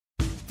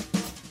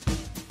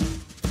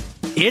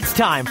It's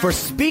time for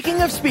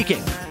Speaking of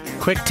Speaking.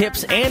 Quick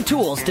tips and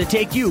tools to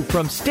take you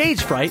from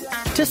stage fright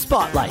to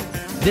spotlight.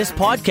 This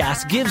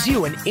podcast gives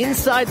you an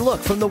inside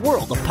look from the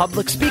world of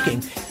public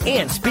speaking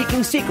and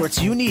speaking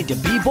secrets you need to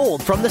be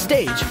bold from the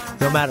stage,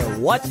 no matter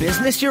what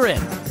business you're in.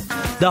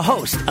 The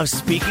host of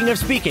Speaking of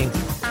Speaking,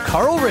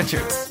 Carl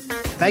Richards.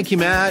 Thank you,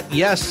 Matt.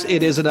 Yes,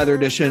 it is another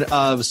edition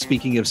of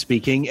Speaking of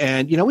Speaking.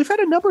 And, we've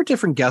had a number of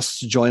different guests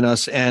join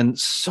us and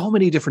so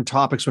many different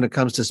topics when it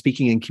comes to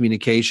speaking and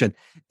communication.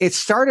 It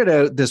started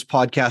out, this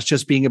podcast,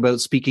 just being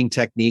about speaking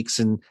techniques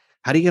and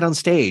how do you get on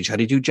stage? How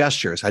do you do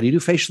gestures? How do you do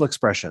facial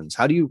expressions?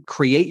 How do you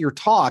create your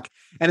talk?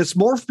 And it's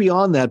morphed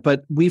beyond that,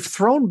 but we've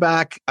thrown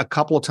back a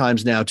couple of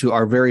times now to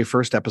our very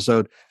first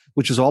episode,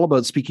 which is all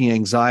about speaking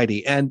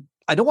anxiety. And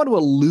I don't want to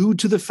allude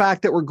to the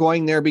fact that we're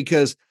going there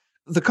because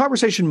the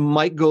conversation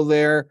might go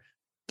there,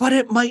 but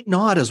it might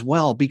not as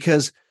well,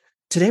 because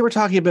today we're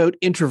talking about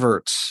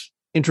introverts,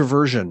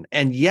 introversion.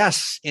 And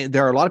yes,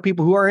 there are a lot of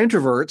people who are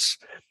introverts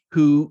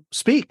who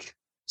speak.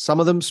 Some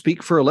of them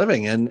speak for a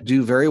living and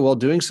do very well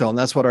doing so. And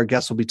that's what our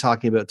guests will be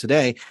talking about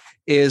today,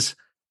 is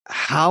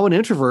how an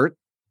introvert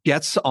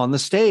gets on the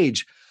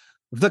stage.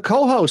 The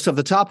co-host of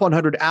the Top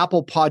 100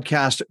 Apple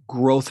Podcast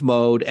Growth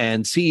Mode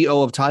and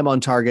CEO of Time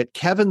on Target,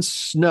 Kevin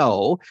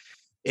Snow,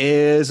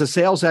 is a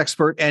sales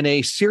expert and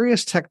a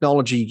serious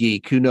technology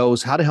geek who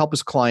knows how to help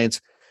his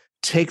clients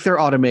take their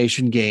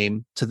automation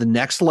game to the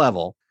next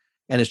level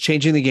and is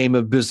changing the game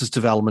of business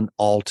development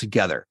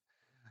altogether.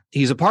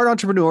 He's a part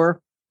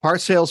entrepreneur, part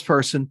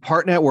salesperson,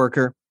 part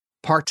networker,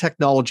 part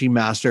technology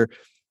master,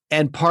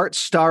 and part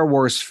Star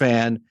Wars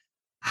fan.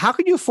 How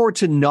can you afford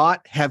to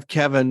not have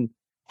Kevin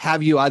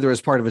have you either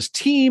as part of his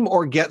team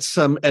or get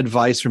some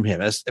advice from him,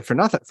 as for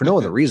no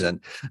other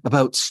reason,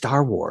 about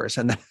Star Wars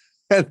and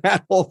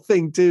that whole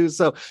thing too.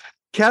 So,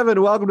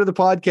 Kevin, welcome to the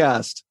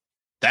podcast.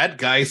 That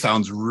guy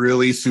sounds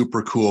really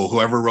super cool.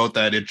 Whoever wrote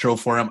that intro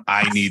for him,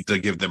 I need to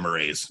give them a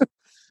raise.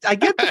 I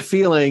get the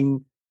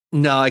feeling,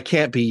 no, it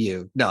can't be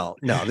you. No,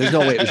 there's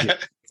no way it was you.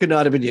 It could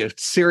not have been you.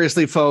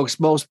 Seriously, folks,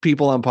 most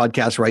people on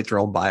podcasts write their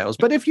own bios.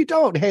 But if you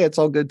don't, hey, it's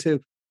all good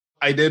too.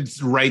 I did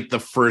write the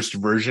first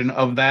version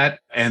of that,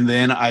 and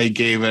then I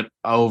gave it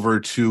over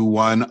to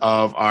one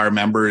of our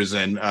members,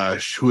 and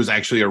who is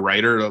actually a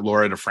writer,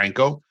 Laura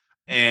DeFranco.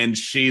 And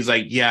she's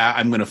like, yeah,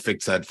 I'm going to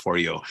fix that for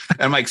you.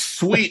 And I'm like,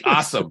 sweet,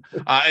 awesome.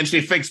 And she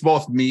fixed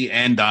both me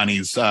and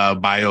Donnie's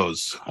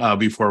bios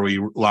before we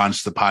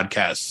launched the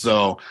podcast.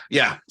 So,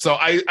 yeah. So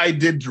I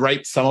did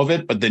write some of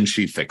it, but then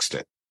she fixed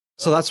it.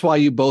 So that's why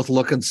you both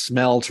look and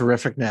smell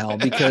terrific now,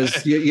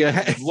 because you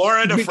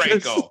Laura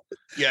DeFranco.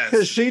 Yes.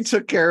 Because she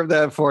took care of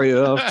that for you.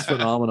 Oh, it's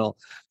phenomenal.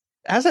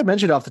 As I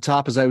mentioned off the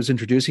top, as I was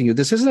introducing you,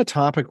 this isn't a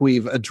topic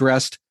we've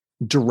addressed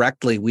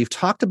directly. We've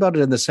talked about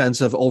it in the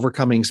sense of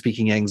overcoming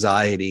speaking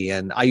anxiety.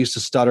 And I used to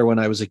stutter when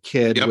I was a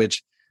kid, Yep.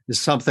 which is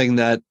something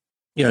that,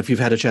 if you've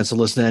had a chance to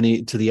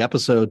listen to the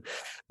episode,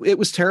 it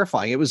was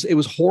terrifying. It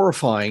was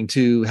horrifying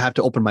to have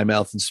to open my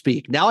mouth and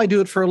speak. Now I do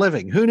it for a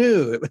living. Who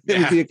knew? It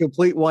would be a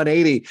complete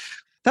 180.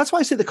 That's why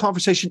I say the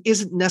conversation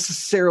isn't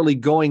necessarily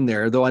going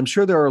there, though I'm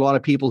sure there are a lot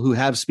of people who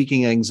have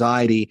speaking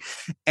anxiety,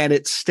 and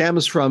it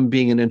stems from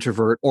being an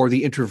introvert, or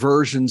the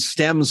introversion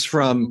stems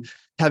from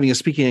having a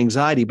speaking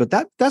anxiety. But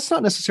that's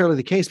not necessarily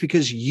the case,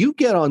 because you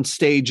get on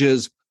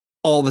stages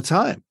all the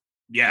time.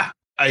 Yeah,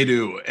 I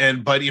do.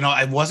 But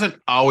I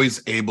wasn't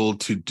always able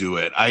to do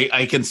it.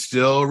 I can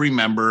still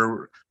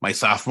remember my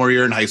sophomore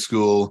year in high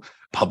school,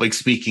 public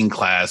speaking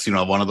class,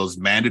 one of those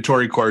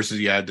mandatory courses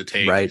you had to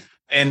take. Right.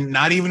 And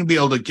not even be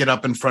able to get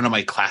up in front of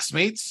my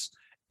classmates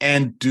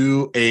and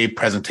do a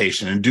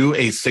presentation and do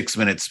a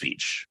 6-minute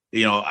speech.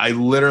 I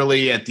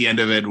literally at the end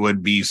of it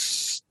would be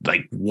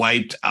like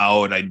wiped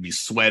out. I'd be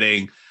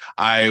sweating.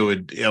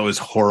 It was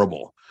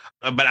horrible.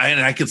 But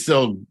I could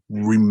still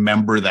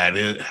remember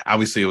that.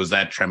 Obviously, it was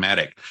that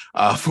traumatic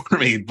for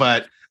me.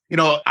 But,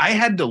 I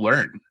had to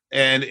learn.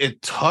 And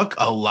it took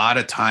a lot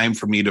of time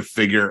for me to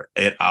figure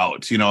it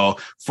out.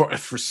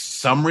 For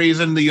some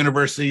reason, the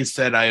university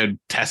said I had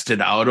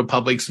tested out of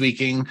public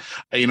speaking.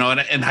 And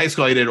in high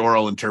school, I did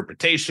oral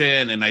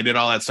interpretation and I did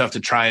all that stuff to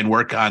try and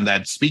work on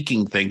that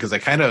speaking thing, because I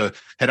kind of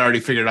had already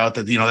figured out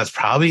that, that's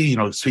probably,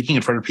 speaking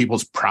in front of people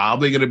is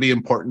probably going to be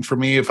important for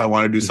me if I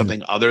want to do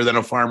something other than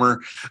a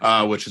farmer,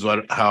 which is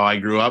how I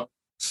grew up.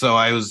 So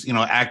I was,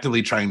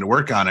 actively trying to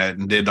work on it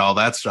and did all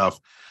that stuff.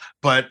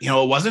 But, it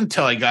wasn't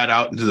until I got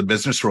out into the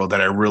business world that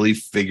I really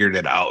figured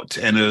it out.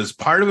 And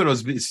part of it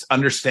was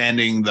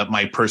understanding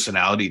my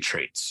personality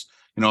traits.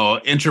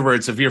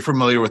 Introverts, if you're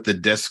familiar with the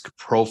DISC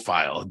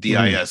profile,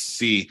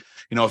 DISC,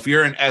 if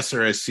you're an S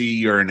or a C,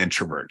 you're an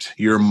introvert.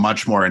 You're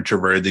much more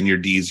introverted than your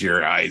D's,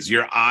 your I's.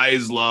 Your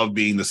I's love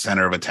being the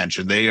center of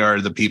attention. They are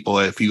the people,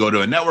 if you go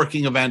to a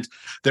networking event,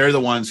 they're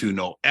the ones who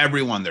know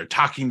everyone. They're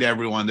talking to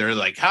everyone. They're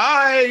like,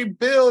 hi,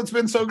 Bill, it's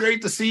been so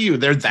great to see you.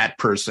 They're that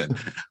person.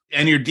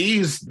 And your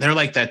D's, they're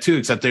like that too,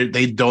 except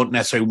they don't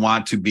necessarily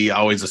want to be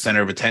always the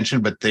center of attention,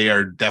 but they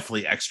are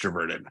definitely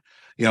extroverted.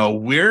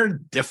 We're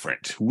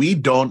different. We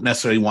don't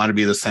necessarily want to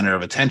be the center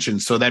of attention.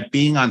 So that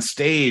being on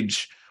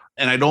stage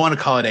And I don't want to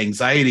call it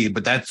anxiety,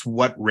 but that's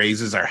what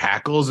raises our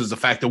hackles, is the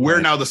fact that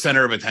we're now the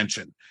center of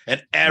attention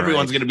and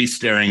everyone's going to be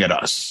staring at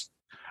us.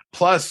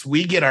 Plus,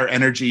 we get our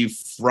energy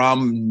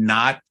from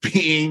not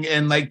being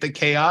in like the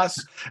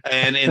chaos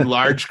and in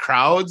large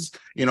crowds.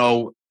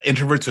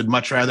 Introverts would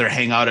much rather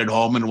hang out at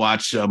home and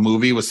watch a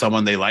movie with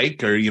someone they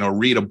like, or,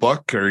 read a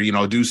book, or,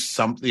 do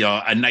something,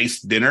 a nice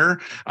dinner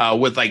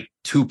with like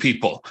two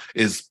people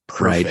is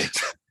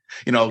perfect.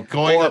 Right.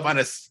 Going up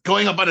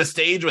on a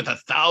stage with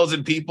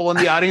 1,000 people in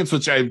the audience,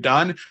 which I've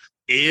done,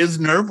 is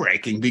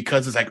nerve-wracking,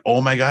 because it's like,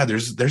 oh my God,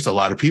 there's a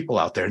lot of people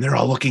out there and they're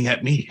all looking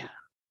at me.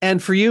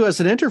 And for you as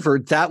an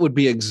introvert, that would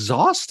be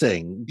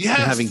exhausting,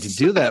 having to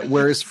do that.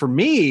 Whereas for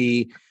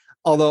me,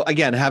 although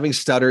again, having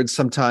stuttered,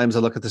 sometimes I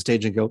look at the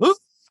stage and go, oh,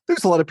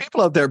 there's a lot of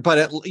people out there,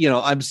 but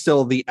I'm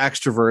still the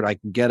extrovert. I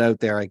can get out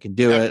there. I can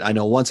do it. I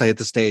know once I hit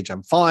the stage,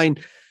 I'm fine.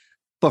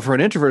 But for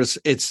an introvert,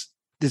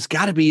 there's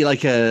got to be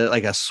like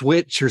a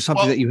switch or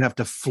something that you have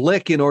to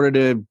flick in order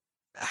to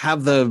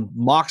have the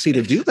moxie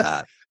to do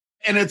that.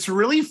 And it's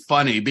really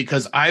funny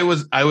because I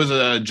was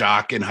a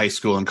jock in high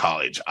school and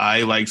college.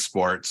 I liked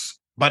sports,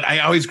 but I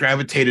always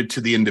gravitated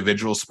to the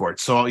individual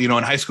sports. So, in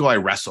high school, I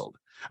wrestled.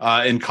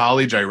 In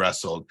college, I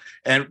wrestled.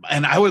 And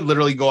I would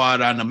literally go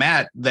out on a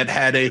mat that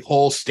had a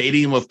whole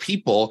stadium of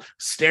people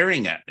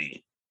staring at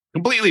me.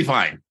 Completely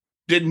fine.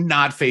 Did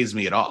not faze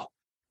me at all.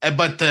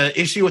 But the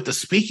issue with the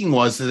speaking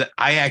was that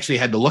I actually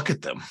had to look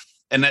at them.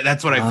 And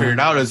that's what I figured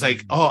out, is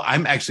like, oh,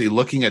 I'm actually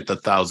looking at the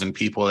 1,000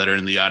 people that are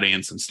in the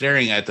audience and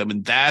staring at them.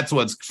 And that's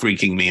what's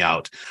freaking me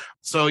out.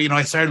 So,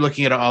 I started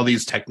looking at all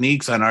these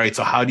techniques on, all right,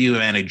 so how do you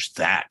manage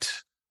that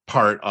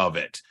part of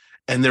it?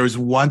 And there was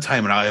one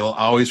time, and I will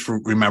always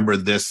remember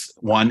this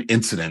one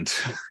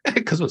incident,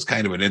 because it was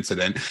kind of an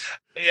incident.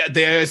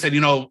 They said,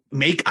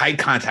 make eye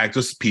contact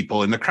with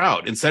people in the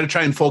crowd. Instead of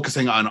trying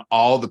focusing on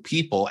all the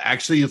people,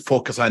 actually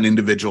focus on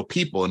individual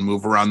people and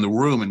move around the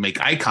room and make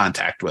eye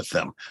contact with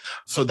them.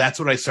 So that's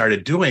what I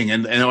started doing.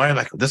 And I'm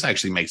like, this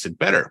actually makes it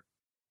better.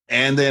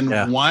 And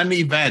then one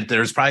event,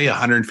 there's probably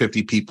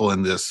 150 people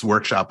in this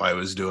workshop I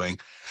was doing.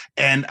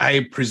 And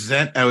I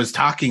was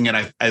talking,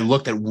 and I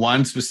looked at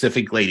one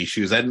specific lady. She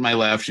was at my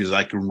left. She was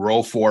like in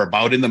row 4,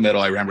 about in the middle.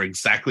 I remember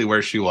exactly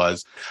where she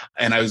was.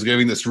 And I was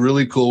giving this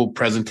really cool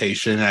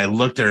presentation. And I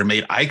looked at her,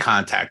 made eye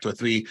contact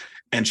with me.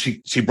 And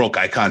she broke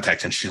eye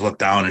contact, and she looked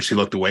down and she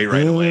looked away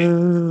right away.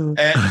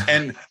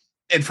 And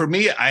for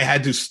me, I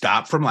had to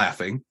stop from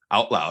laughing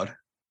out loud.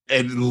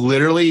 And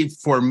literally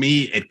for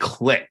me, it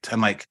clicked. I'm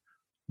like,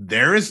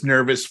 they're as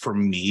nervous for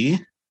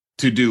me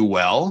to do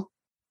well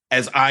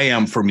as I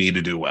am for me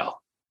to do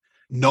well.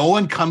 No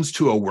one comes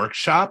to a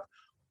workshop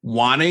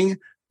wanting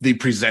the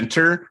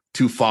presenter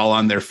to fall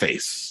on their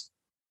face.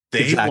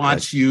 They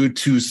want you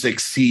to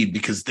succeed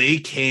because they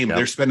came,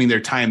 they're spending their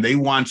time. They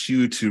want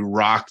you to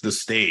rock the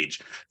stage.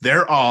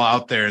 They're all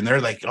out there and they're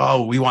like,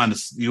 oh, we want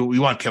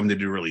Kevin to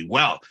do really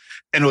well.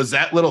 And it was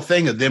that little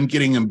thing of them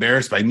getting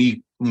embarrassed by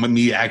me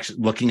actually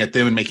looking at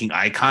them and making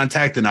eye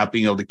contact and not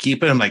being able to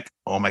keep it. I'm like,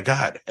 oh my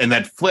God. And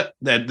that flipped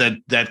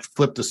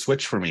the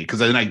switch for me, because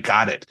then I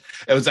got it.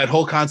 It was that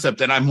whole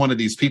concept. And I'm one of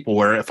these people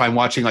where if I'm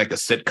watching like a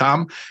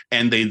sitcom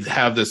and they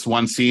have this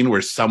one scene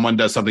where someone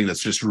does something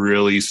that's just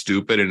really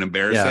stupid and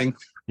embarrassing,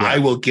 I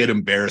will get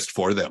embarrassed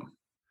for them.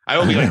 I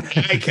will be like,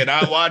 I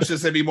cannot watch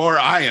this anymore.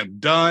 I am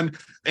done.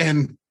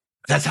 And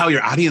that's how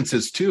your audience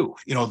is too.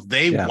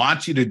 They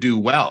want you to do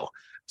well.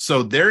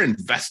 So they're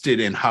invested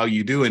in how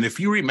you do. And if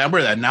you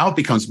remember that, now it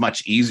becomes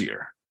much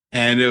easier.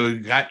 And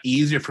it got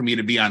easier for me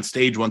to be on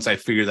stage once I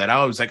figured that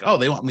out. I was like, oh,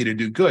 they want me to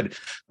do good.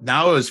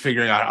 Now I was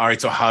figuring out, all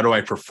right, so how do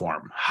I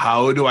perform?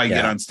 How do I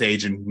get on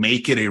stage and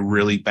make it a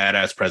really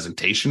badass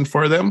presentation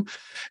for them?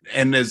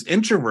 And as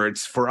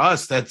introverts, for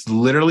us, that's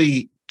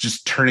literally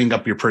just turning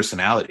up your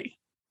personality.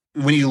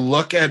 When you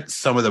look at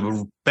some of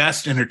the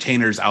best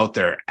entertainers out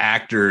there,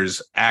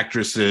 actors,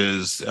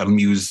 actresses,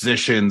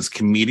 musicians,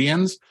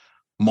 comedians,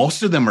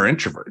 most of them are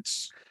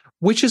introverts.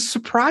 Which is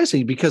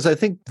surprising, because I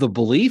think the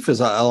belief is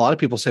a lot of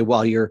people say,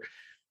 well, you're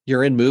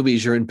in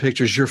movies, you're in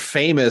pictures, you're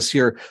famous,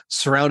 you're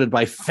surrounded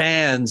by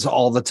fans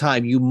all the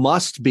time. You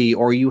must be,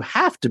 or you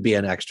have to be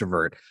an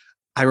extrovert.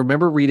 I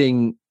remember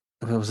reading,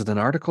 was it an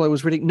article I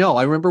was reading? No,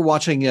 I remember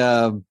watching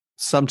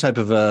some type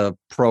of a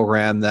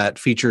program that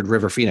featured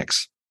River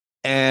Phoenix.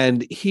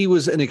 And he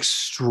was an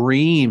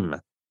extreme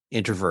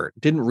introvert.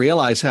 Didn't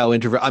realize how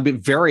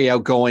very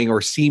outgoing,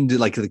 or seemed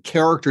like the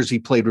characters he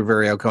played were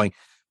very outgoing.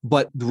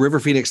 But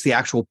River Phoenix, the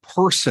actual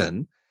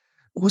person,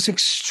 was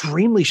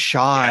extremely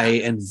shy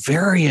and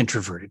very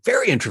introverted.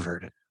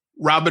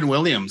 Robin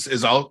Williams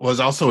was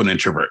also an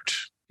introvert.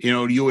 You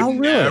would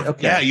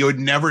you would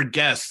never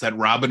guess that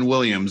Robin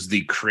Williams,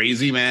 the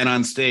crazy man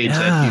on stage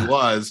that he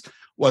was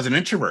an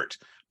introvert.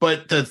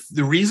 But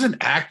the reason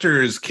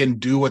actors can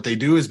do what they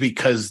do is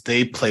because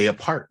they play a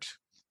part.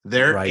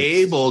 They're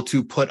able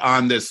to put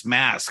on this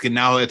mask, and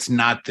now it's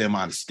not them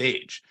on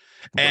stage.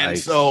 And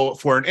so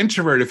for an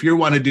introvert, if you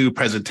want to do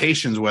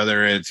presentations,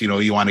 whether it's,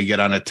 you want to get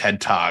on a TED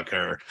Talk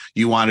or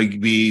you want to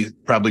be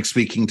public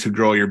speaking to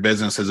grow your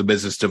business as a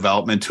business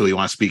development tool, you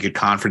want to speak at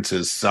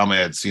conferences,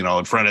 summits,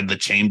 in front of the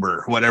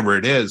chamber, whatever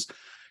it is,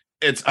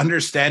 it's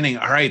understanding,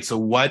 all right, so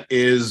what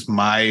is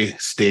my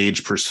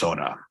stage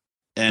persona?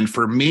 And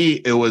for me,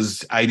 it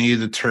was, I needed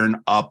to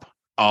turn up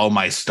all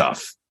my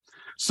stuff.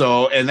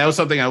 So, and that was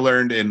something I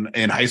learned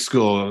in high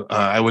school.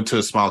 I went to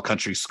a small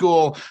country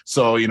school.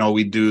 So,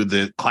 we do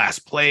the class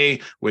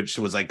play, which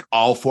was like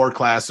all 4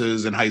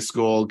 classes in high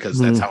school, because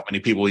that's how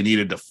many people we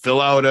needed to fill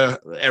out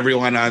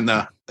everyone on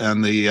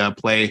the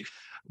play.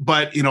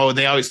 But,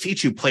 they always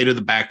teach you play to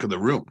the back of the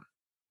room.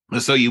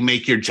 So you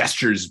make your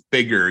gestures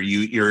bigger,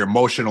 your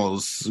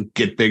emotionals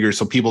get bigger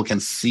so people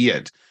can see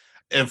it.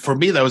 And for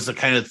me, that was the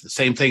kind of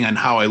same thing on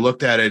how I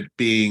looked at it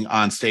being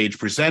on stage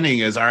presenting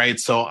is, all right,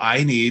 so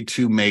I need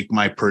to make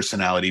my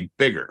personality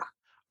bigger.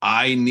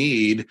 I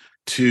need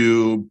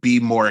to be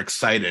more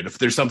excited. If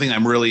there's something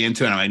I'm really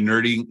into and I'm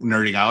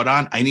nerding out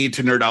on, I need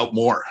to nerd out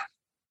more.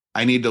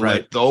 I need to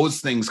let those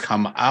things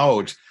come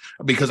out,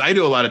 because I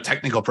do a lot of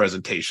technical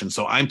presentations.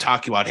 So I'm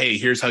talking about, hey,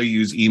 here's how you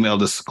use email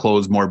to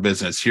close more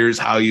business. Here's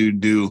how you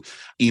do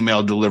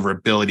email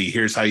deliverability.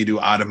 Here's how you do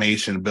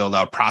automation, build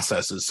out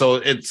processes. So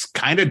it's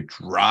kind of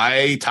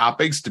dry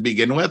topics to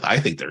begin with.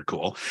 I think they're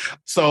cool.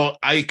 So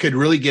I could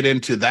really get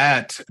into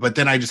that, but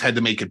then I just had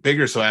to make it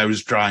bigger. So I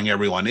was drawing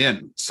everyone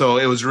in. So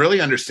it was really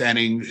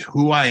understanding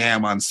who I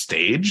am on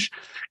stage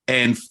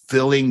and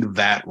filling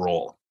that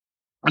role.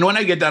 And when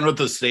I get done with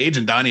the stage,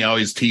 and Donnie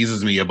always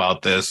teases me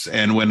about this,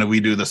 and when we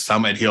do the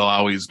summit, he'll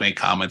always make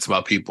comments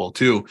about people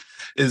too,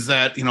 is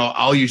that,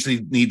 I'll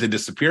usually need to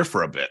disappear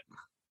for a bit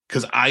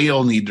because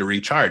I'll need to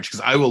recharge,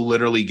 because I will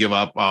literally give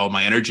up all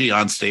my energy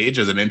on stage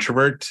as an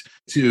introvert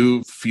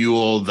to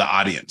fuel the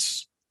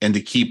audience and to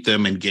keep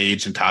them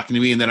engaged and talking to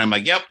me. And then I'm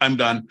like, yep, I'm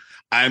done.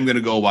 I'm going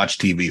to go watch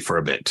TV for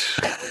a bit.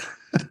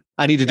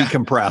 I need to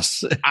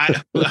decompress.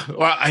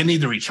 I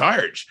need to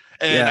recharge.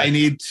 And I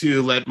need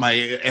to let my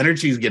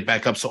energies get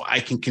back up so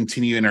I can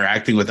continue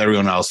interacting with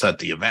everyone else at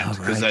the event.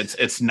 Because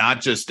it's not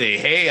just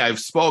hey, I've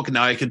spoken,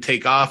 now I can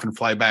take off and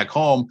fly back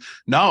home.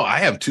 No, I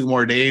have 2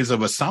 more days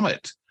of a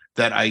summit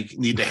that I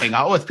need to hang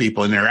out with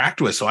people and interact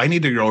with. So I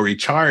need to go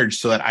recharge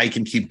so that I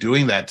can keep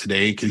doing that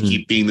today, can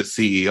keep being the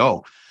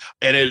CEO.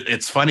 And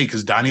it's funny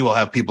because Donnie will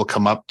have people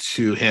come up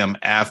to him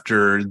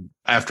after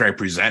I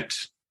present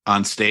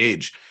on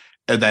stage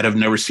that have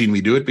never seen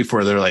me do it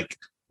before. They're like,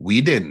 we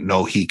didn't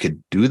know he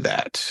could do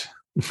that.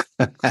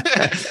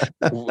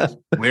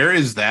 Where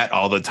is that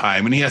all the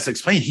time? And he has to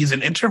explain he's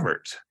an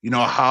introvert.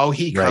 How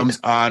he comes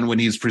on when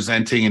he's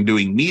presenting and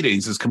doing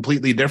meetings is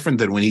completely different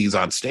than when he's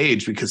on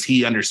stage, because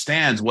he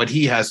understands what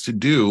he has to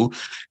do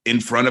in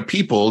front of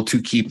people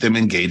to keep them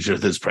engaged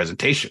with his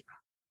presentation.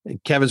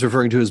 Kevin's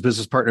referring to his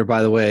business partner,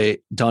 by the way,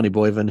 Donnie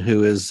Boyven,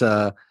 who is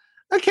a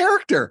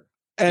character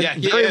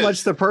and very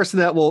much the person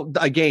that will,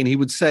 again, he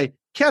would say,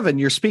 Kevin,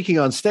 you're speaking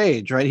on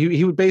stage, right?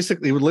 He would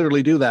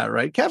literally do that,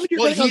 right? Kevin,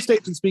 you're getting on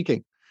stage and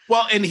speaking.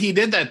 Well, and he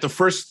did that the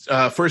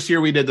first year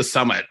we did the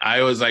summit.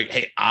 I was like,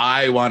 hey,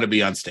 I want to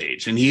be on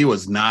stage. And he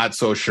was not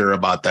so sure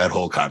about that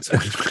whole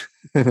concept.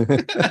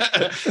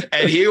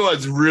 And he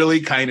was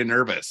really kind of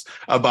nervous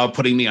about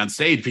putting me on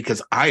stage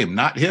because I am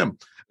not him.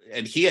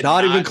 And he had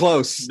not even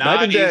close.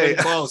 Not even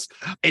close.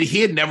 And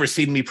he had never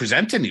seen me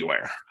present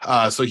anywhere.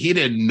 So he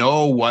didn't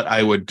know what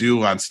I would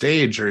do on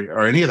stage or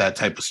any of that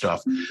type of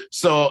stuff.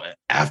 So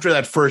after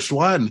that first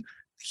one,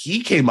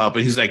 he came up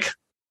and he's like,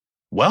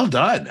 well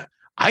done.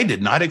 I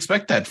did not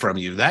expect that from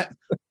you. That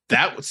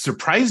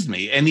surprised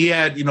me. And he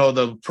had,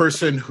 the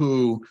person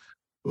who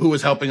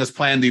was helping us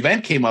plan the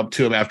event came up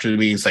to him after the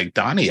meeting. He's like,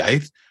 Donnie,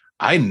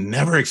 I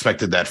never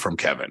expected that from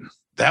Kevin.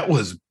 That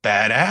was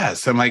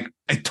badass. I'm like,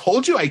 I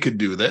told you I could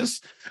do this.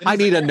 I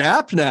need a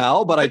nap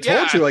now, but I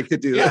told you I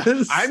could do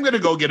this. I'm going to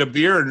go get a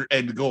beer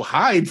and go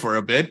hide for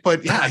a bit.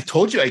 But I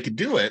told you I could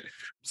do it.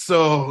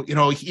 So,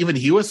 even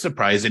he was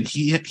surprised. And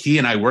he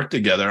and I worked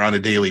together on a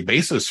daily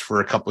basis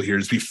for a couple of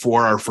years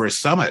before our first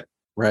summit.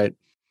 Right.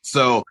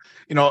 So,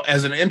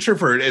 as an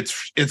introvert,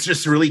 it's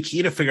just really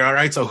key to figure out, all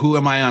right, so who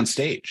am I on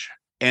stage?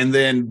 And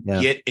then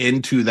get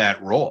into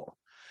that role.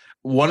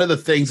 One of the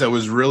things that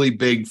was really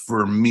big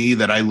for me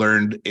that I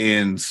learned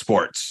in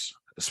sports,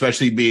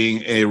 especially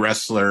being a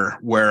wrestler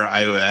where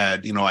I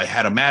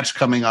had a match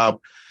coming up,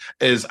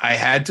 is I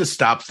had to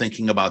stop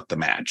thinking about the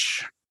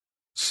match.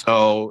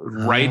 So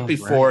right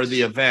before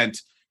the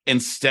event,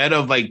 instead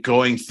of like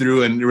going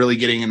through and really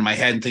getting in my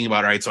head and thinking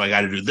about, all right, so I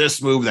got to do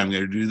this move, then I'm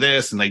going to do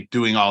this, and like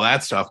doing all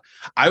that stuff,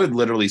 I would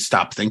literally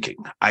stop thinking.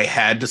 I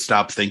had to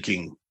stop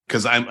thinking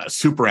because I'm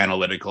super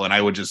analytical and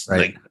I would just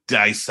like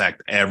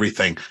dissect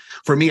everything.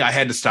 For me, I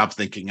had to stop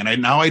thinking.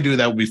 And now I do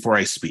that before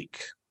I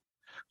speak.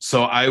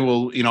 So I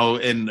will,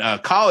 in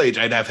college,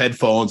 I'd have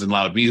headphones and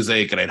loud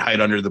music and I'd hide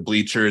under the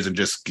bleachers and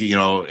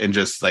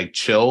just, like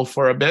chill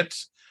for a bit.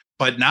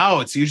 But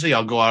now it's usually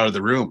I'll go out of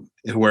the room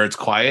where it's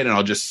quiet and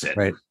I'll just sit.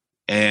 Right.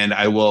 And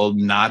I will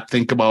not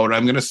think about what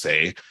I'm going to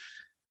say.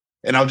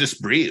 and I'll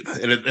just breathe.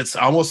 And it's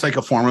almost like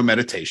a form of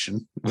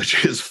meditation,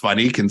 which is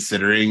funny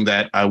considering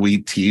that we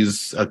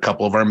tease a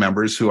couple of our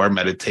members who are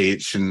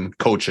meditation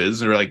coaches.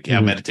 They're like,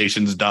 yeah,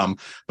 meditation's dumb,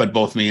 but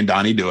both me and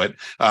Donnie do it.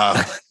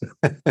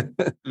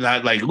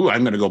 Not like, ooh,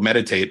 I'm going to go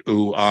meditate,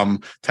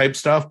 type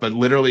stuff, but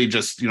literally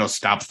just,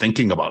 stop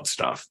thinking about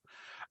stuff.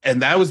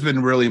 And that has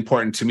been really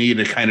important to me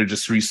to kind of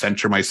just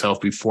recenter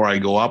myself before I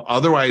go up.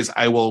 Otherwise,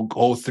 I will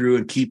go through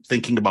and keep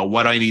thinking about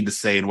what I need to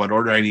say and what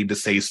order I need to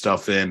say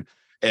stuff in.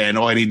 And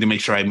I need to make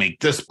sure I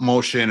make this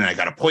motion, and I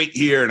got to point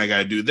here, and I got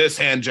to do this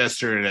hand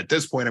gesture. And at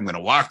this point, I'm going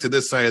to walk to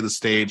this side of the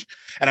stage.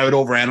 And I would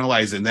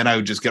overanalyze it, and then I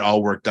would just get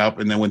all worked up.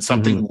 And then when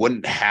something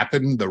wouldn't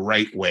happen the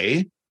right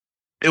way,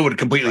 it would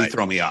completely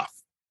throw me off.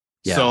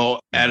 Yeah. So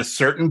at a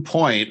certain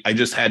point, I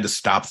just had to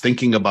stop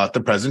thinking about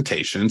the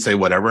presentation and say,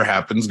 whatever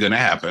happens, going to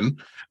happen,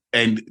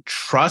 and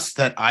trust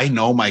that I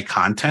know my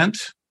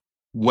content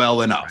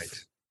well enough.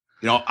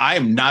 Right. I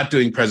am not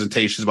doing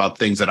presentations about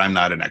things that I'm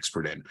not an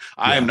expert in.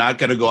 I am not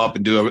going to go up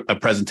and do a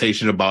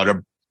presentation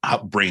about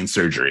a brain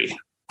surgery.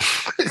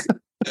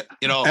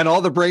 And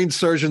all the brain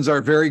surgeons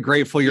are very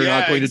grateful you're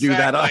not going to do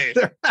that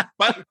either.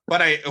 but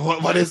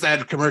what is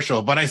that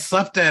commercial? But I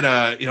slept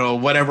at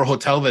whatever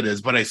hotel that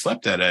is, but I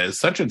slept at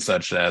such and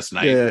such last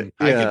night. Yeah,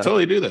 I can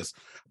totally do this.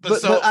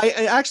 But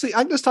I'm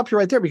going to stop you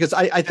right there, because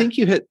I think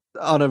you hit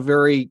on a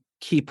very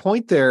key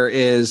point there.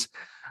 Is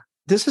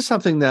this is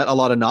something that a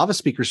lot of novice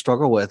speakers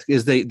struggle with,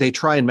 is they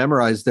try and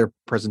memorize their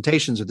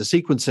presentations or the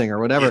sequencing or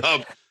whatever.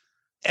 Yep.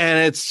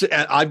 And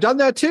I've done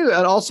that too.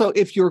 And also,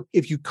 if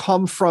you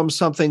come from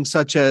something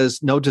such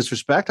as, no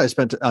disrespect, I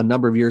spent a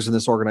number of years in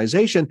this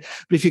organization,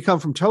 but if you come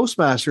from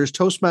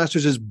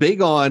Toastmasters is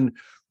big on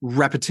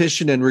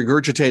repetition and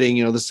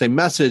regurgitating, the same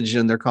message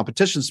and their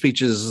competition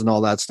speeches and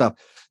all that stuff.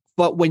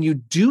 But when you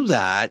do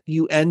that,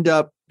 you end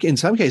up, in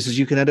some cases,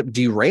 you can end up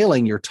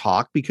derailing your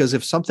talk, because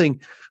if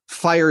something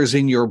fires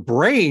in your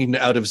brain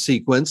out of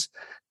sequence,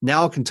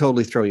 now it can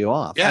totally throw you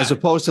off. Yeah. As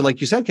opposed to,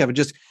 like you said, Kevin,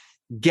 just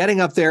getting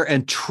up there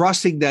and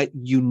trusting that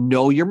you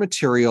know your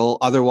material.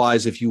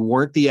 Otherwise, if you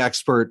weren't the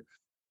expert,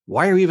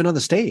 why are you even on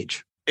the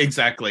stage?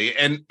 Exactly.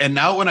 And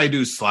now when I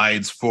do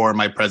slides for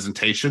my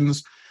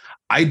presentations,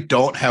 I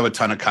don't have a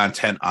ton of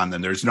content on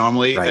them. There's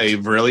normally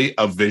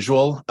a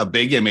visual, a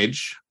big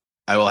image.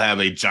 I will have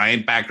a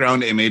giant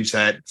background image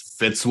that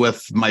fits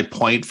with my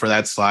point for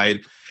that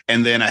slide,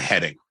 and then a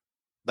heading,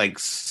 like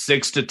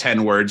 6 to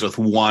 10 words with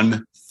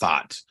one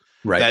thought.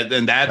 Right.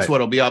 That's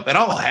what'll be up. And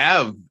I'll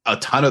have a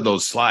ton of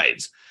those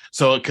slides.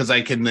 So, because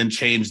I can then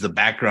change the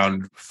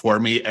background for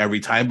me every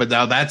time. But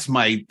now that's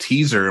my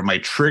teaser, my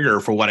trigger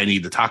for what I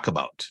need to talk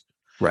about.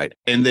 Right.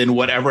 And then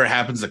whatever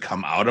happens to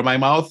come out of my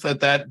mouth at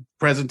that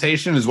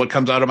presentation is what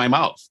comes out of my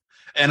mouth.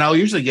 And I'll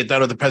usually get done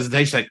with the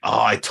presentation like,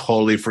 oh, I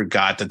totally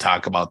forgot to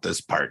talk about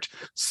this part.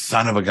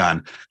 Son of a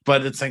gun.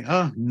 But it's like,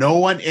 oh, no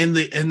one and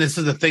this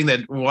is the thing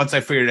that once I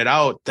figured it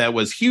out, that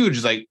was huge.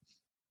 Is like,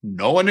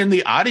 no one in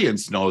the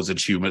audience knows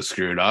that you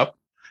screwed up.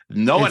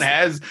 No one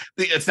has.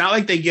 It's not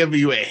like they give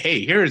you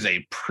hey, here's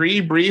a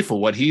pre-brief of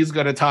what he's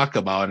going to talk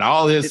about and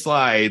all his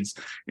slides.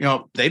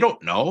 They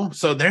don't know.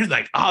 So they're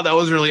like, oh, that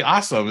was really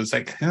awesome. It's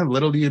like,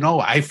 little do you know,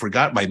 I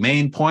forgot my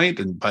main point,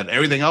 but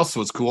everything else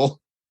was cool.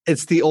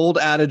 It's the old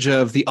adage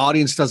of the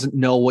audience doesn't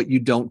know what you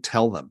don't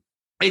tell them.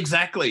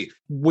 Exactly.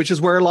 Which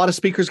is where a lot of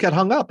speakers get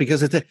hung up,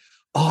 because it's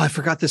I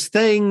forgot this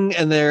thing.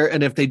 And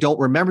if they don't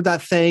remember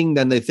that thing,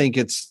 then they think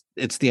it's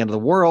the end of the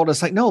world.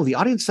 It's like, no, the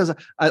audience doesn't,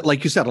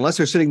 like you said, unless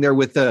they're sitting there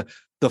with the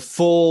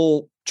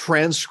full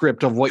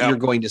transcript of what you're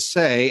going to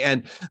say.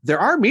 And there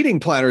are meeting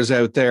planners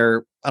out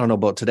there. I don't know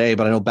about today,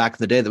 but I know back in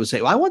the day that would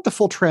say, well, I want the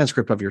full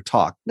transcript of your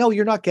talk. No,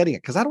 you're not getting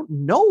it, because I don't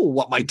know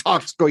what my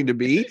talk's going to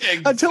be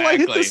until I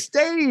hit the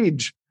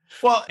stage.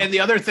 Well, and the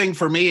other thing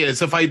for me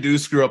is if I do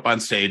screw up on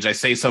stage, I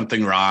say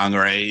something wrong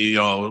or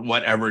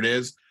whatever it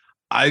is,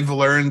 I've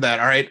learned that,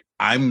 all right,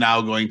 I'm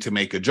now going to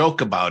make a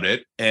joke about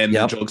it, and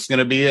the joke's going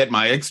to be at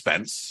my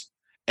expense,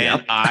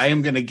 and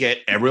I'm going to get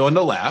everyone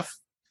to laugh,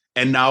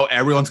 and now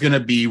everyone's going to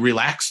be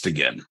relaxed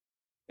again.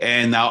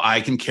 And now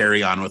I can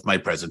carry on with my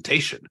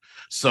presentation.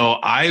 So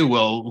I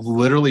will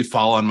literally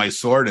fall on my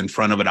sword in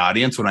front of an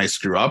audience when I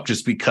screw up,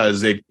 just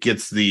because it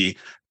gets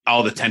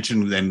all the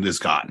tension then is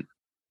gone.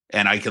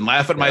 And I can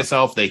laugh at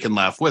myself. They can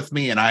laugh with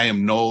me. And I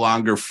am no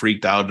longer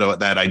freaked out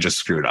that I just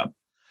screwed up.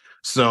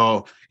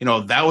 So,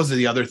 that was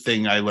the other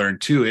thing I learned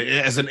too.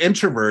 As an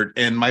introvert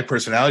and my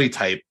personality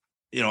type,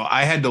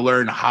 I had to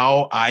learn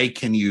how I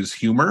can use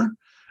humor,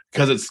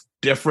 because it's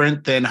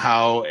different than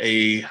how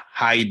a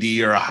high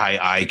D or a high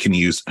I can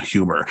use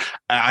humor.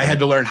 I had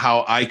to learn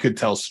how I could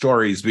tell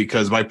stories,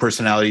 because my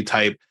personality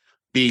type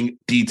being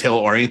detail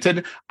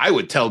oriented, I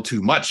would tell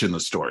too much in the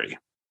story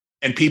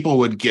and people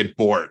would get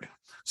bored.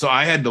 So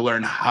I had to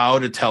learn how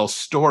to tell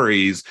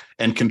stories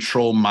and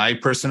control my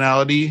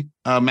personality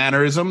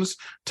mannerisms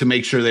to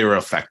make sure they were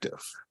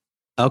effective.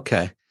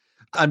 Okay.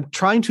 I'm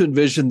trying to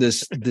envision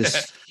this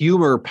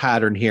humor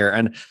pattern here.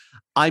 And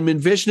I'm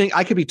envisioning,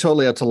 I could be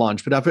totally out to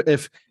lunch, but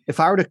if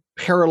I were to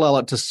parallel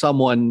it to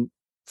someone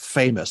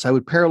famous, I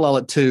would parallel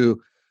it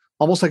to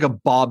almost like a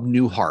Bob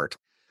Newhart.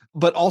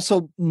 but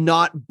also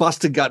not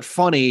busted gut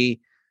funny,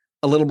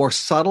 a little more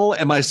subtle.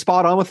 Am I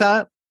spot on with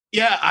that?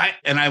 Yeah,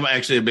 I'm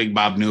actually a big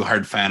Bob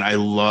Newhart fan. I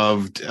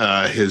loved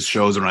his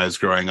shows when I was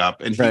growing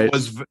up, and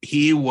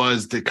he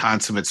was the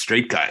consummate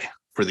straight guy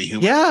for the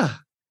humor. Yeah,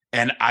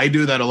 and I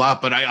do that a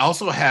lot. But I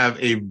also have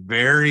a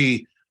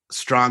very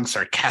strong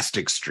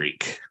sarcastic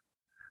streak.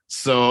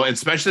 So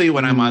especially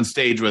when I'm on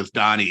stage with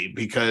Donnie,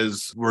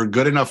 because we're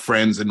good enough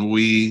friends, and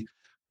we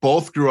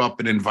both grew up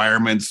in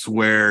environments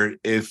where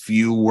if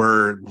you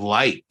were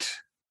liked,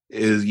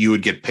 you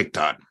would get picked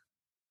on.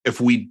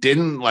 If we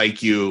didn't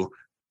like you,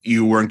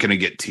 you weren't going to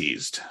get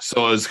teased.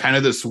 So it was kind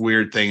of this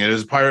weird thing. It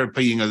was part of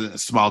being a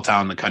small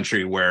town in the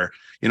country where,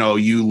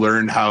 you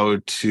learned how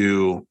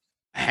to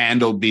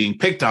handle being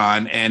picked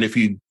on. And if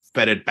you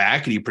fed it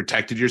back and you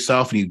protected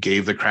yourself and you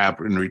gave the crap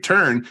in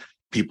return,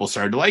 people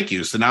started to like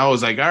you. So now I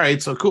was like, all right,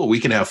 so cool. We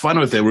can have fun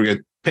with it. We're going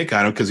to pick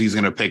on him because he's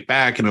going to pick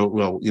back, and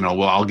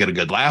we'll all get a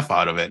good laugh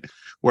out of it.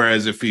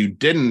 Whereas if you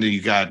didn't,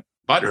 you got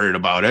butthurt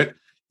about it,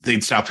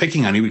 they'd stop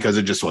picking on you because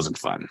it just wasn't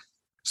fun.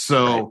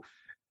 So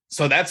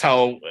that's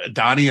how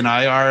Donnie and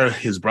I are.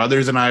 His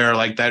brothers and I are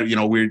like that.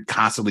 We're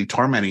constantly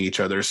tormenting each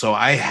other. So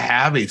I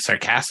have a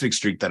sarcastic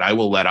streak that I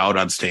will let out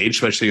on stage,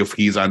 especially if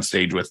he's on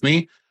stage with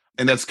me.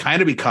 And that's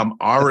kind of become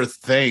our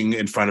thing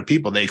in front of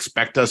people. They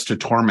expect us to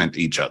torment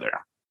each other.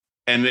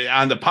 And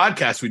on the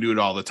podcast, we do it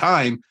all the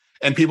time.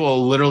 And people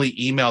will literally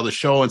email the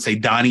show and say,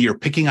 Donnie, you're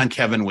picking on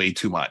Kevin way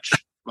too much.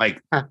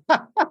 Like,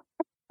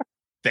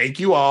 thank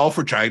you all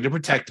for trying to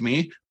protect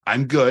me.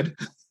 I'm good.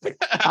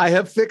 I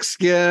have thick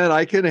skin.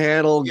 I can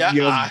handle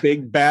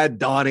big bad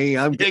Donnie.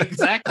 I'm good.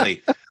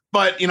 Exactly.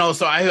 But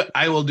so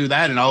I will do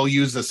that, and I'll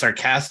use the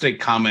sarcastic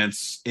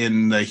comments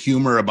in the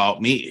humor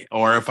about me.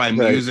 Or if I'm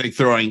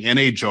throwing in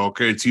a joke,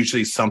 it's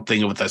usually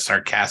something with a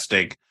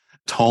sarcastic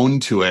tone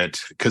to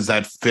it, because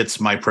that fits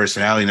my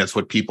personality. And that's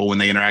what people, when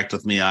they interact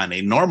with me on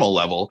a normal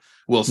level,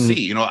 will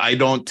see. I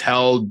don't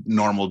tell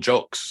normal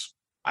jokes.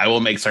 I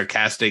will make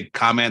sarcastic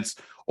comments,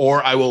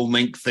 or I will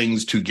link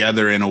things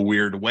together in a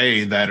weird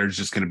way that are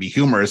just going to be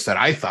humorous that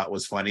I thought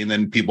was funny. And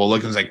then people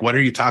look and like, what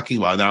are you talking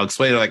about? And I'll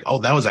explain it like, oh,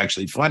 that was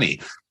actually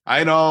funny.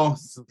 I know.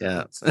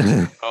 Yeah.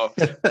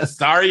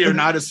 Sorry, you're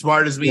not as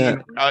smart as me.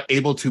 You're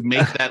able to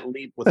make that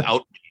leap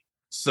without me.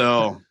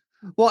 So.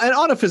 Well, and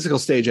on a physical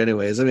stage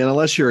anyways, I mean,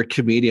 unless you're a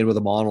comedian with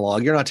a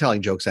monologue, you're not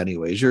telling jokes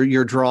anyways.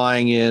 You're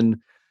drawing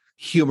in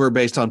humor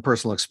based on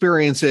personal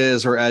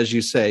experiences, or as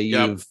you say,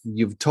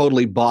 you've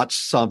totally botched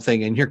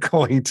something and you're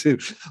going to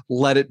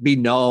let it be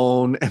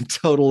known and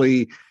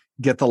totally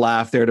get the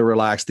laugh there to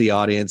relax the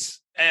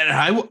audience. And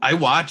I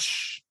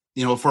watch,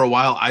 for a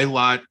while,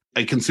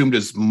 I consumed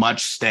as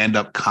much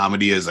stand-up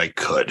comedy as I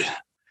could,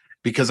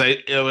 because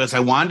I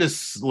wanted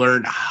to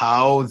learn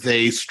how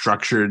they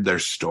structured their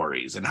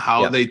stories and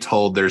how they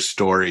told their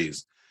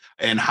stories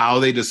and how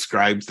they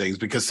described things,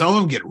 because some of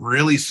them get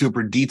really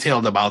super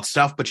detailed about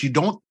stuff, but you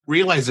don't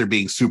realize they're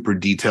being super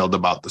detailed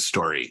about the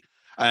story.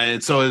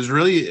 And so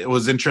it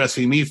was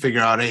interesting to me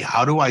figuring out, hey,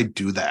 how do I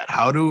do that?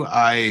 How do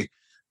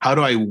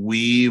I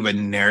weave a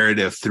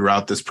narrative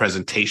throughout this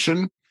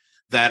presentation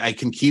that I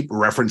can keep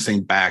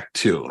referencing back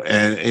to?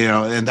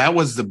 And that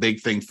was the big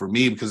thing for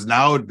me, because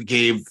now it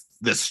gave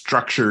the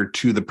structure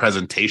to the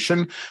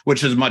presentation,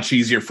 which is much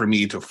easier for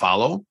me to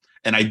follow.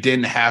 And I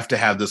didn't have to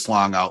have this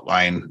long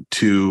outline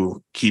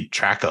to keep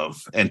track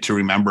of and to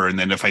remember. And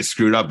then if I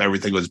screwed up,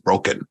 everything was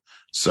broken.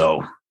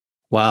 So.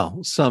 Wow.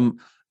 Some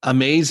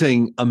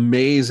amazing,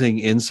 amazing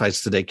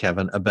insights today,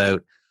 Kevin,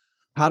 about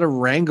how to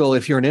wrangle,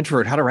 if you're an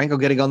introvert, how to wrangle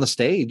getting on the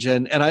stage.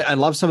 And I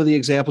love some of the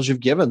examples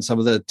you've given, some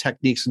of the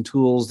techniques and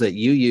tools that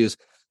you use.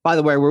 By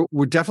the way,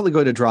 we're definitely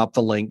going to drop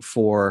the link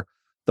for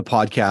the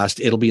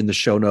podcast. It'll be in the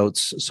show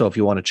notes. So if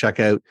you want to check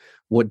out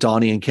what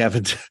Donnie and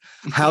Kevin,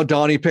 how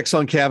Donnie picks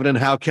on Kevin and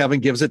how Kevin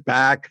gives it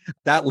back,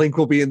 that link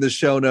will be in the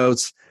show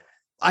notes.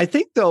 I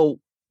think, though,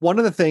 one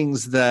of the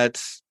things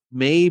that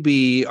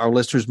maybe our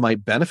listeners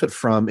might benefit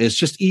from is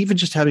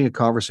just having a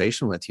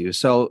conversation with you.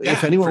 So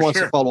if anyone wants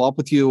to follow up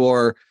with you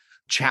or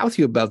chat with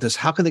you about this,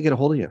 how can they get a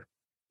hold of you?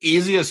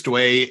 Easiest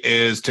way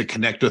is to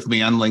connect with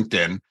me on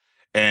LinkedIn.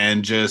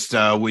 And just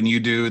when you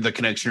do the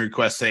connection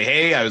request, say,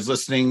 hey, I was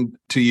listening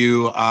to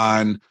you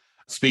on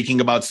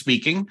Speaking About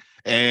Speaking,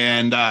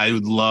 and I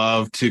would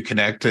love to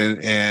connect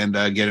and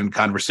get in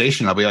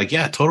conversation. I'll be like,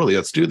 yeah, totally.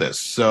 Let's do this.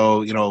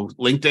 So,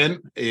 LinkedIn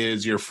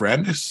is your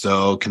friend.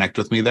 So connect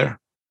with me there.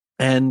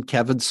 And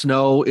Kevin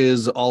Snow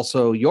is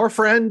also your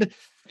friend.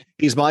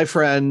 He's my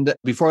friend.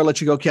 Before I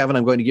let you go, Kevin,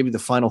 I'm going to give you the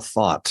final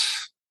thought.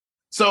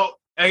 So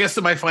I guess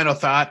my final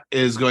thought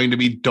is going to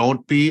be,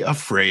 don't be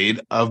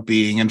afraid of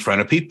being in front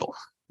of people.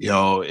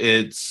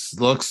 It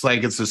looks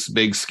like it's this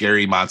big,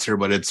 scary monster,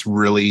 but it's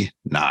really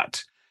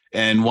not.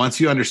 And once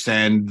you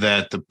understand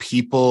that the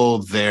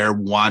people there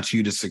want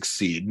you to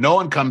succeed, no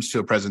one comes to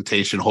a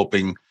presentation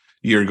hoping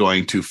you're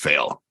going to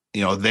fail.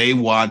 They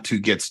want to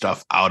get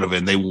stuff out of it.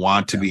 And they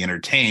want to be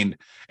entertained,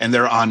 and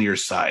they're on your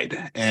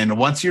side. And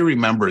once you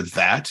remember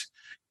that,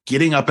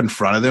 getting up in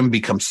front of them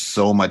becomes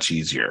so much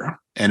easier.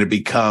 And it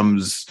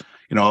becomes,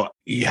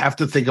 you have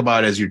to think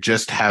about it as you're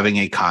just having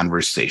a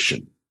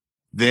conversation.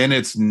 then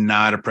it's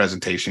not a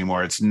presentation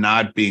anymore. It's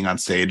not being on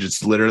stage.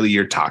 It's literally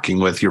you're talking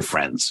with your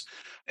friends.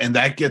 And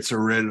that gets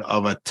rid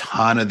of a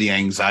ton of the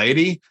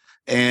anxiety.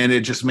 And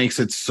it just makes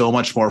it so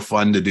much more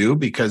fun to do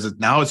because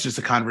now it's just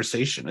a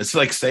conversation. It's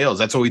like sales.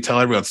 That's what we tell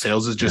everyone.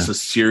 Sales is just a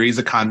series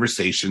of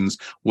conversations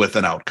with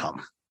an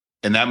outcome.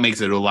 And that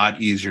makes it a lot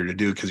easier to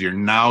do because you're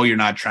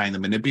not trying to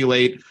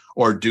manipulate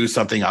or do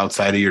something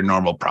outside of your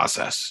normal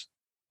process.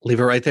 Leave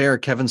it right there.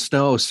 Kevin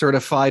Snow,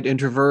 certified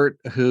introvert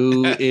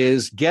who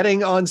is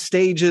getting on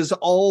stages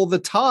all the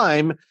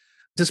time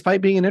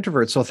despite being an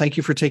introvert. So thank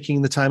you for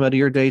taking the time out of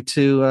your day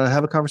to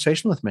have a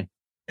conversation with me.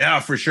 Yeah,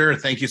 for sure.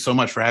 Thank you so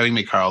much for having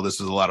me, Carl. This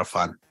was a lot of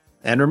fun.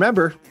 And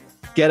remember,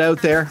 get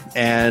out there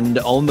and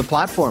own the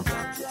platform.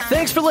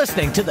 Thanks for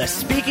listening to the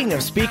Speaking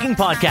of Speaking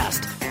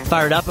podcast.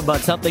 Fired up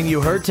about something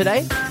you heard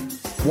today?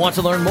 Want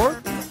to learn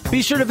more?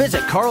 Be sure to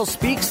visit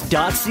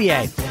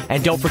carlspeaks.ca.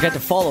 And don't forget to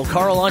follow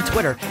Carl on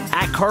Twitter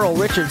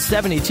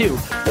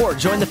 @CarlRichards72 or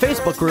join the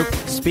Facebook group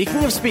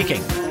Speaking of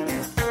Speaking.